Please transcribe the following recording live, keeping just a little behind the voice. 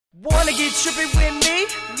Wanna get trippy with me?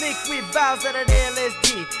 Liquid vows that are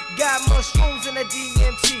LSD. Got mushrooms in the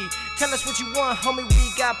DMT. Tell us what you want, homie,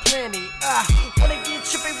 we got plenty. Wanna get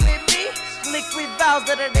trippy with me? Liquid vows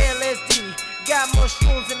that are LSD. Got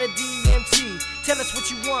mushrooms in the DMT. Tell us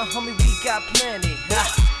what you want, homie, we got plenty.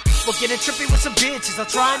 We're getting trippy with some bitches. I'll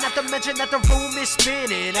try not to mention that the room is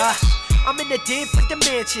spinning. I'm in a different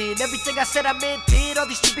dimension. Everything I said I meant did. All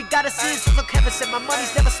these trippy goddesses. So look, heaven said my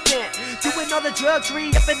money's never spent. Doing all the drugs,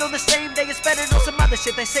 re-upping on the same day and spending on some other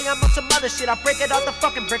shit. They say I'm on some other shit. I break it off the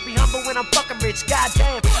fucking brick. Be humble when I'm fucking rich.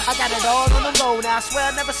 Goddamn, I got it all on the low now. I swear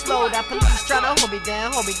I never slowed down. Police trying to hold me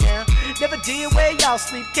down, hold me down. Never did where y'all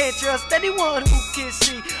sleep. Can't trust anyone who can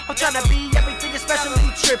see. I'm trying to be everything, especially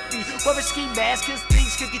trippy. Wear a ski mask, cause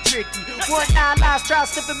things could get tricky. 19 lives, try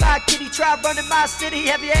slipping my kitty. Try running my city.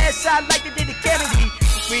 Have your ass out like they did to Kennedy.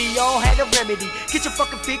 We all had a remedy. Get your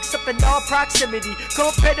fucking fix up in all proximity.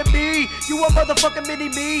 Compared to me, you a motherfucking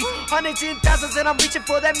mini-me. Hundreds and thousands and I'm reaching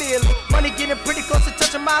for that million. Money getting pretty close to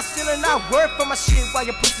touching my ceiling. I work for my shit while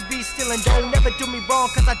your pussies be stealing. Don't never do me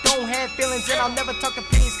wrong cause I don't have feelings. And I'll never talk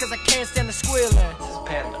opinions cause I can't stand the squealing. This is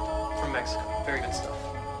Panda from Mexico. Very good stuff.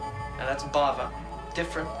 And that's Bava.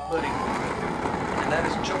 Different but equal. And that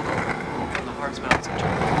is Choco from the Heart's Mountains of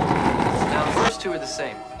Choco. Now the first two are the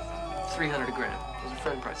same. 300 a gram. Those are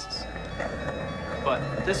friend prices. But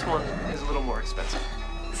this one is a little more expensive.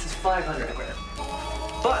 This is 500 a gram.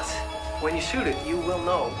 But when you shoot it, you will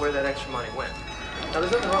know where that extra money went. Now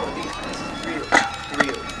there's nothing wrong with these guys.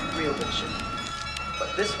 Real good shit.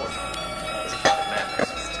 But this one is fucking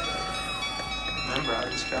madness. Remember, I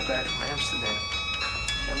just got back from Amsterdam.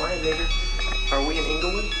 Am I a nigger? Are we in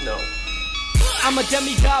Inglewood? No. I'm a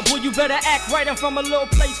demigod, boy, you better act right. I'm from a little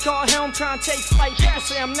place called Helm, trying to take flight. People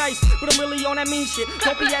say I'm nice, but I'm really on that mean shit.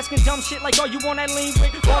 Don't be asking dumb shit like, oh, you on that lean with?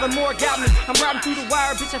 Baltimore got me, I'm riding through the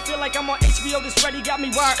wire. Bitch, I feel like I'm on HBO, this ready got me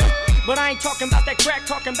wired. But I ain't talking about that crack,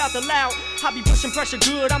 talking about the loud. I be pushing pressure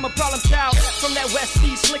good, I'm a problem child. From that West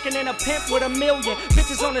East, slicking in a pimp with a million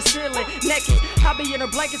bitches on the ceiling, naked. I be in her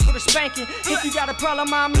blankets for the spanking. If you got a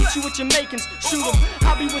problem, I'll meet you with your makings. Shoot 'em.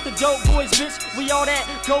 I be with the dope boys, bitch. We all that.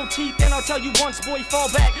 Gold teeth, and I'll tell you once, boy, fall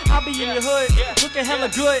back. I'll be in your hood, looking hella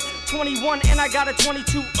good. 21 and I got a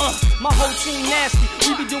 22. My whole team nasty.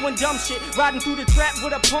 We be doing dumb shit, riding through the trap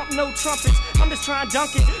with a pump, no trumpets. I'm just trying to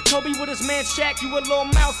dunk it. Kobe with his man Shaq, you a little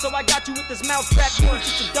mouse, so I got you with this mouth trap. You ain't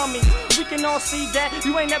just a dummy. We can all see that.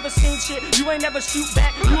 You ain't never seen shit. You ain't never shoot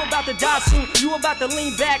back. You about to die soon. You about to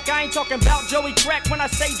lean back. I ain't talking about Joey Crack when I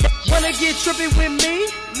say that. Wanna get trippy with me?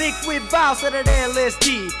 Liquid vows of the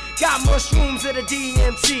LSD. Got mushrooms of the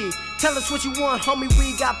DMT. Tell us what you want, homie,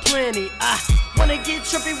 we got plenty. Wanna get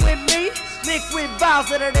trippy with me? Liquid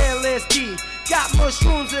vows of the LSD. Got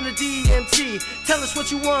mushrooms in the DMT. Tell us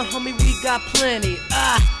what you want, homie, we got plenty.